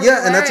whatever.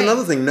 And that's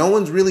another thing. No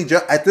one's really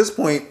at this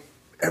point.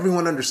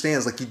 Everyone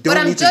understands. Like, you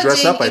don't need to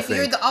dress up. I think. If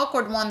you're the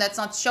awkward one that's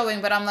not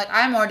showing, but I'm like,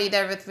 I'm already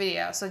there with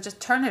video, so just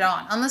turn it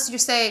on. Unless you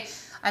say,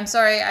 I'm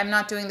sorry, I'm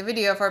not doing the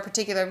video for a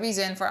particular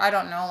reason. For I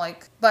don't know,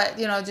 like, but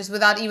just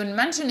without even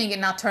mentioning it,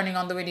 not turning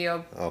on the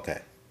video.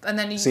 Okay. and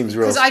then Seems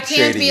real because I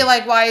can't shady. be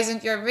like, why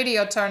isn't your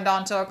video turned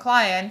on to a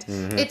client?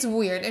 It's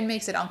weird. It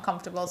makes it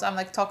uncomfortable. So I'm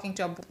like talking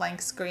to a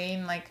blank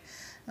screen. Like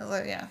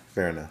yeah.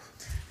 Fair enough.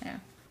 Yeah.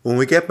 When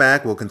we get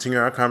back, we'll continue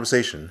our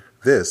conversation.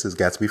 This is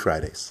Gatsby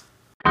Fridays.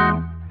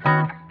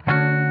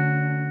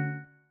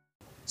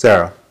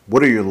 Sarah,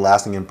 what are your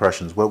lasting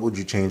impressions? What would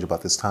you change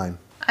about this time?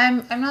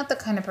 I'm not the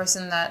kind of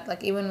person that,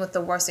 like, even with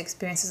the worst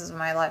experiences of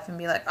my life and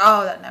be like,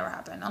 oh, that never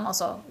happened. And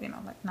also,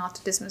 like, not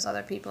to dismiss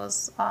other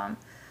people's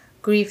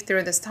grief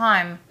through this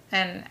time.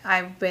 And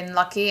I've been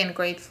lucky and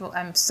grateful.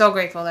 I'm so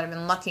grateful that I've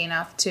been lucky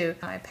enough to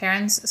my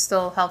parents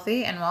still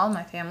healthy and well,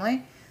 my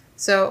family.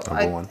 So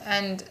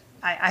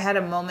I had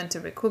a moment to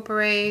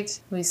recuperate.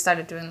 We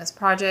started doing this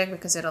project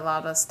because it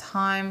allowed us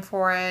time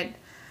for it.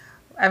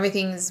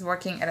 Everything is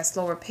working at a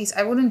slower pace.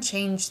 I wouldn't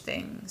change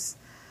things.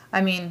 I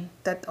mean,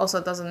 that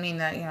also doesn't mean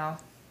that,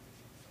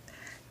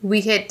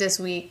 we hit this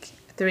week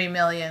 3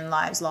 million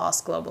lives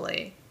lost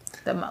globally,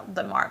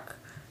 the mark.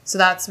 So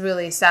that's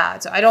really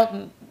sad.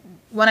 So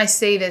when I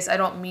say this, I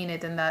don't mean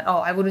it in that,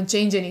 oh, I wouldn't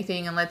change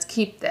anything and let's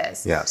keep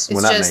this. Yes, It's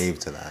we're not just, naive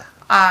to that.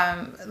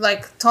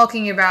 like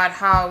talking about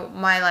how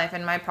my life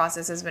and my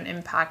process has been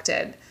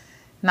impacted,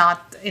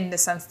 not in the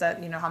sense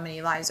that how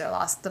many lives are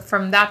lost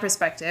from that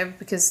perspective,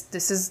 because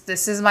this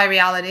is my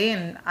reality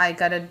and I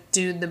gotta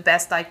do the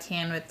best I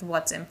can with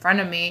what's in front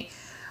of me.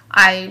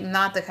 I'm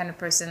not the kind of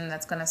person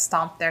that's gonna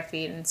stomp their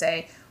feet and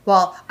say,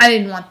 well, I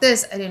didn't want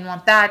this, I didn't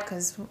want that,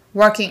 because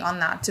working on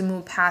that to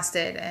move past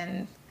it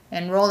and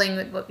rolling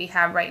with what we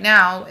have right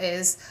now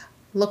is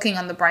looking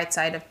on the bright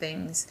side of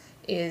things.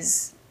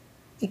 It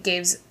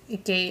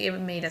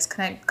made us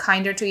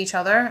kinder to each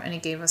other, and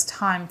it gave us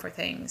time for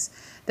things.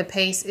 The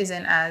pace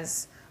isn't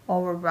as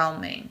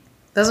overwhelming.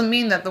 Doesn't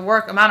mean that the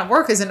amount of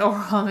work isn't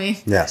overwhelming.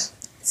 Yes.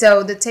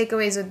 So the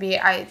takeaways would be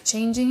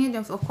changing it.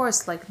 Of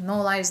course, like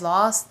no lives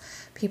lost,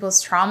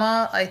 people's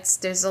trauma.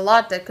 There's a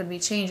lot that could be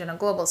changed on a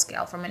global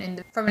scale. From an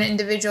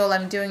individual,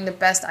 I'm doing the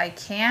best I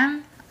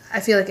can. I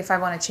feel like if I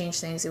want to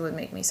change things, it would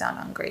make me sound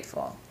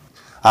ungrateful.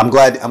 I'm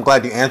glad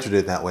you answered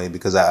it that way,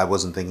 because I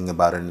wasn't thinking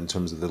about it in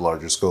terms of the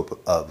larger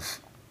scope of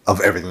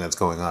everything that's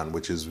going on,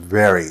 which is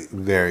very,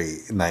 very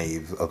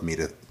naive of me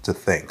to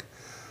think.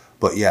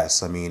 But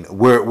yes, I mean,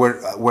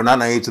 we're not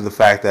naive to the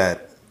fact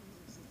that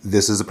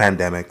this is a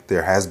pandemic.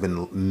 There has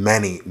been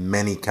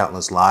many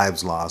countless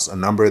lives lost, a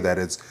number that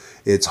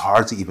it's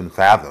hard to even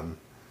fathom.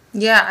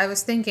 Yeah, I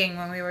was thinking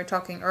when we were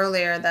talking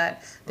earlier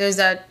that there's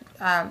that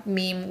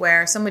meme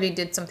where somebody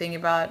did something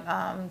about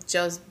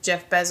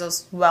Jeff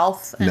Bezos'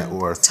 wealth and net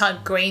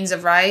worth, grains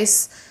of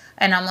rice.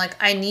 And I'm like,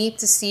 I need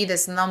to see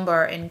this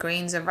number in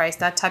grains of rice,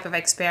 that type of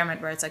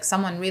experiment where it's like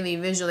someone really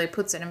visually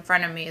puts it in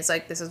front of me. It's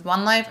like, this is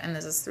one life and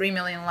this is 3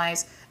 million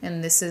lives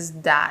and this is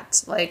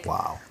that. Like,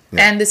 wow.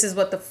 Yeah. And this is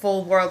what the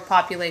full world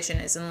population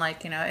is in,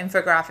 like,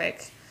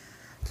 infographic.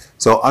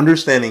 So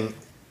understanding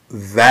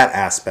that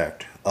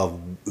aspect of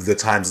the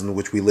times in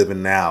which we live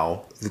in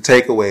now, the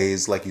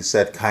takeaways, like you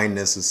said,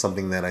 kindness is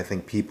something that I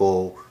think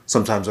people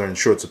sometimes are in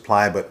short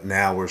supply, but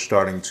now we're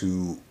starting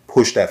to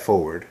push that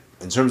forward.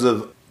 In terms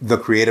of the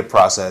creative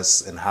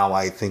process and how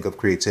I think of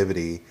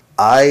creativity,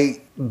 I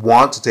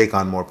want to take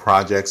on more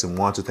projects and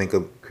want to think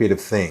of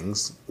creative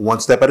things one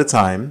step at a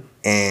time,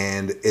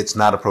 and it's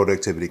not a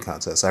productivity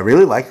contest. I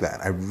really like that.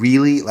 I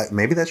really like,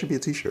 maybe that should be a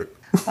t-shirt.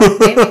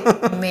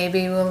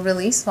 Maybe we'll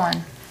release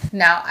one.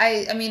 Now,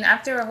 I mean,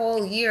 after a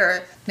whole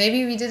year,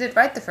 maybe we did it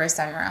right the first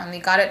time around. We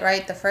got it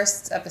right the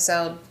first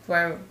episode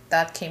where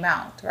that came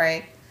out,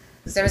 right?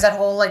 There was that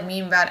whole like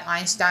meme about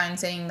Einstein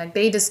saying like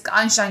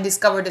Einstein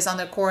discovered this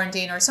under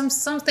quarantine or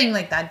something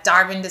like that.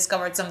 Darwin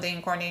discovered something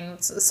in quarantine,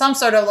 some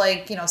sort of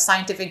like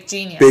scientific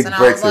genius. Big and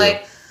breakthrough.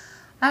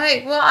 I'm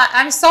like, well,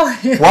 I'm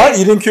sorry. What?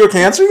 You didn't cure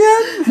cancer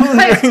yet?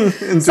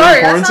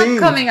 Sorry, that's not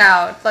coming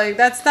out. Like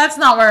that's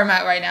not where I'm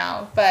at right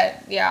now.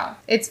 But yeah,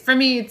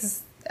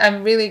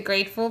 I'm really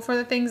grateful for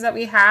the things that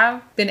we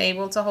have been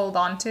able to hold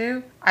on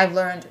to. I've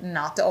learned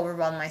not to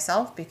overwhelm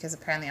myself because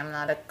apparently I'm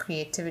not a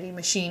creativity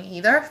machine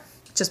either.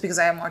 Just because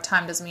I have more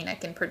time doesn't mean I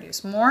can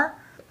produce more.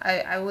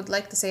 I would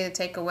like to say the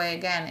takeaway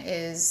again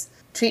is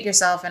treat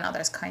yourself and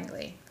others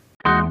kindly.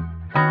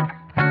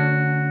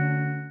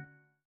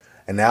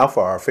 And now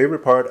for our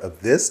favorite part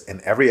of this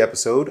and every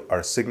episode,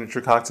 our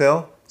signature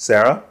cocktail.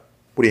 Sarah,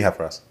 what do you have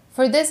for us?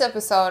 For this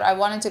episode, I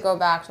wanted to go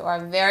back to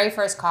our very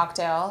first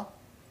cocktail,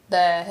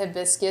 the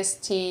hibiscus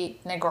tea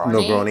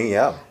Negroni. Negroni,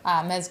 yeah.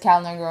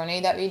 Mezcal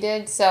Negroni that we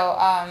did. So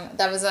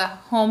that was a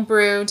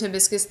home-brewed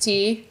hibiscus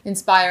tea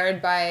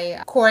inspired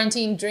by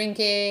quarantine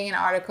drinking, an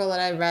article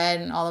that I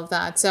read and all of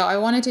that. So I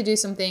wanted to do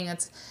something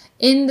that's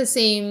in the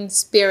same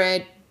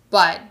spirit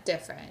but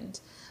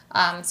different.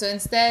 So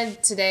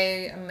instead,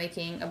 today I'm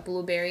making a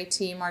blueberry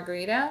tea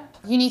margarita.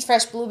 You need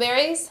fresh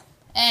blueberries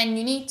and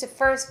you need to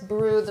first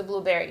brew the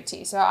blueberry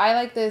tea. So I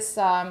like this...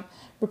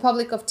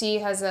 Republic of Tea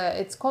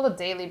it's called a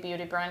daily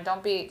beauty brand.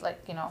 Don't be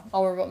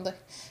overwhelmed.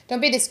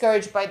 Don't be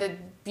discouraged by the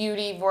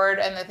beauty word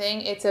and the thing.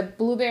 It's a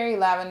blueberry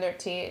lavender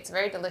tea. It's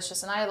very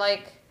delicious. And I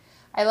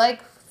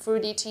like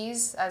fruity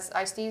teas as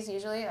iced teas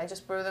usually. I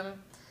just brew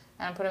them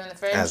and put them in the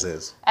fridge. As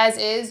is. As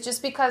is,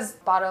 just because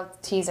bottled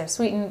teas are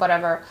sweetened,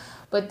 whatever.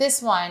 But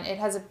this one, it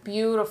has a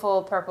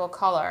beautiful purple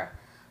color.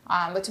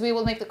 But to be able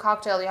to make the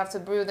cocktail, you have to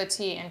brew the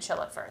tea and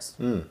chill it first.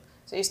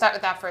 So you start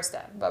with that first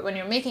step. But when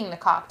you're making the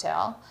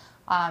cocktail,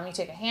 you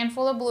take a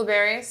handful of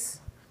blueberries,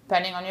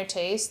 depending on your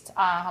taste,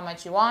 how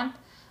much you want,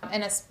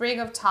 and a sprig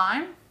of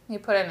thyme. You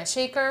put it in a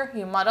shaker,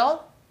 you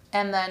muddle,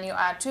 and then you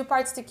add 2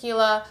 parts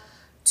tequila,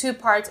 2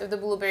 parts of the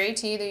blueberry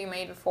tea that you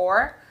made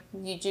before.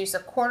 You juice a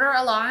quarter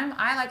a lime.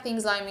 I like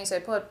things limey, so I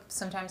put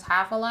sometimes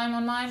half a lime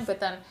on mine. But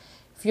then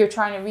if you're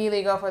trying to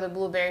really go for the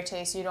blueberry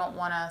taste, you don't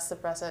want to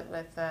suppress it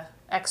with the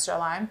extra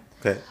lime.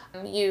 Okay.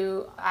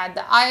 You add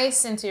the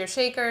ice into your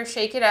shaker,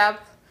 shake it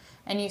up,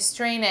 and you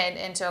strain it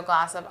into a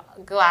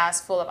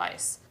glass full of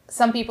ice.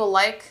 Some people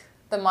like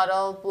the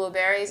muddled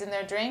blueberries in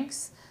their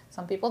drinks.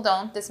 Some people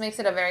don't. This makes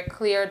it a very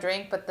clear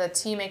drink, but the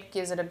tea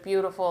gives it a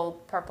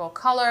beautiful purple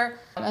color.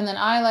 And then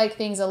I like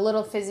things a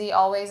little fizzy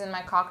always in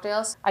my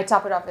cocktails. I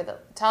top it off with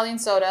Italian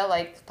soda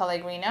like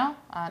Pellegrino,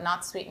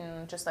 not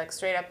sweetened, just like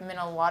straight up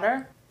mineral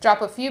water.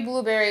 Drop a few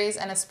blueberries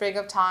and a sprig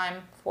of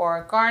thyme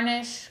for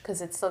garnish,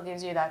 because it still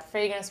gives you that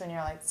fragrance when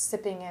you're like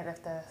sipping it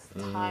if the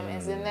thyme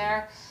is in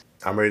there.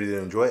 I'm ready to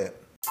enjoy it.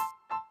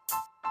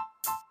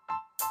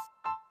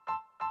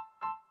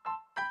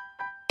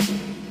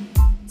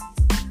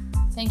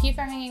 Thank you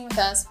for hanging with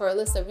us. For a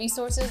list of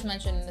resources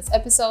mentioned in this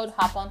episode,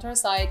 hop onto our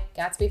site,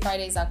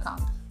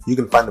 GatsbyFridays.com. You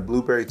can find the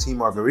blueberry tea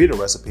margarita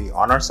recipe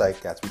on our site,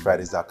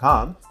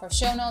 GatsbyFridays.com. For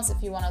show notes,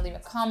 if you want to leave a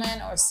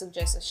comment or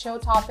suggest a show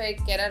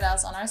topic, get at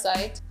us on our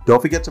site.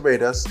 Don't forget to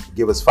rate us,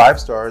 give us 5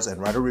 stars,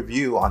 and write a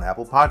review on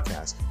Apple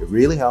Podcasts. It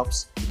really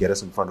helps to get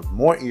us in front of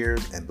more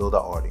ears and build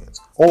our audience.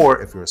 Or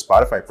if you're a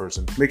Spotify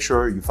person, make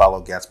sure you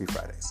follow Gatsby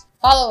Fridays.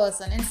 Follow us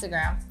on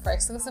Instagram for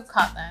exclusive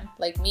content,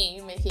 like me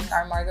making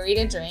our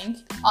margarita drink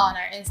on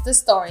our Insta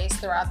stories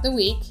throughout the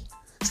week.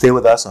 Stay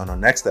with us on our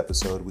next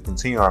episode. We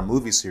continue our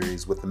movie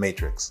series with The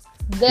Matrix.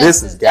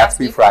 This is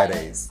Gatsby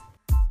Fridays.